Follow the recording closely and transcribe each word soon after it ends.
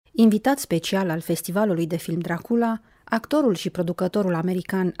Invitat special al Festivalului de Film Dracula, actorul și producătorul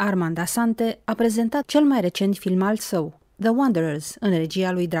american Armand Assante a prezentat cel mai recent film al său, The Wanderers, în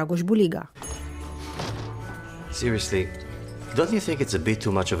regia lui Dragoș Buliga. Seriously, don't you think it's a bit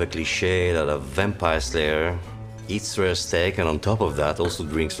too much of a cliché that a vampire slayer eats rare steak and on top of that also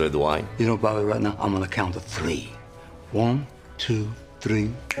drinks red wine? You know, Bobby, right now I'm on the count of 3. 1, 2, 3.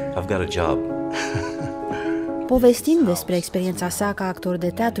 I've got a job. Povestind despre experiența sa ca actor de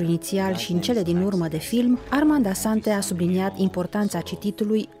teatru inițial și în cele din urmă de film, Armand Assante a subliniat importanța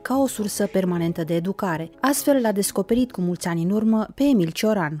cititului ca o sursă permanentă de educare. Astfel l-a descoperit cu mulți ani în urmă pe Emil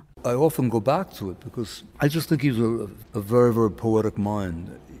Cioran. I often go back to it because I just think he's a very, very poetic mind.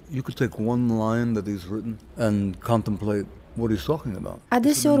 You could take one line that he's written and contemplate what he's talking about.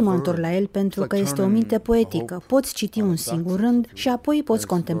 Adeseori mă întorc la el pentru că este o minte poetică. Poți citi un singur rând și apoi poți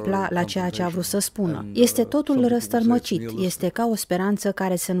contempla la ceea ce a vrut să spună. Este totul răstărmăcit, este ca o speranță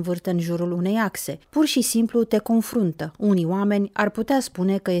care se învârte în jurul unei axe. Pur și simplu te confruntă. Unii oameni ar putea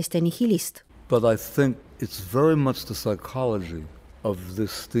spune că este nihilist. But I think it's very much the psychology of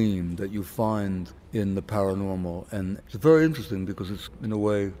this theme that you find in the paranormal, and it's very interesting because it's in a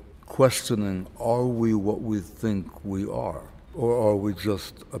way questioning, are we what we think we are, or are we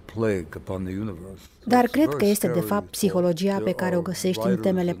just a plague upon the universe? Dar cred că este de fapt psihologia pe care o găsești în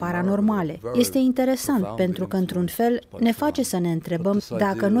temele paranormale. Este interesant pentru că, într-un fel, ne face să ne întrebăm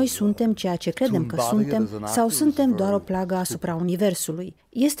dacă noi suntem ceea ce credem că suntem sau suntem doar o plagă asupra universului.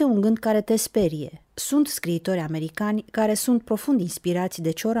 Este un gând care te sperie. Sunt scriitori americani care sunt profund inspirați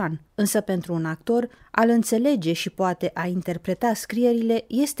de Cioran, însă pentru un actor, a-l înțelege și poate a interpreta scrierile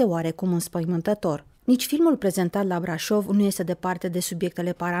este oarecum înspăimântător. Nici filmul prezentat la Brașov nu este departe de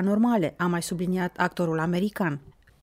subiectele paranormale, a mai subliniat actorul american.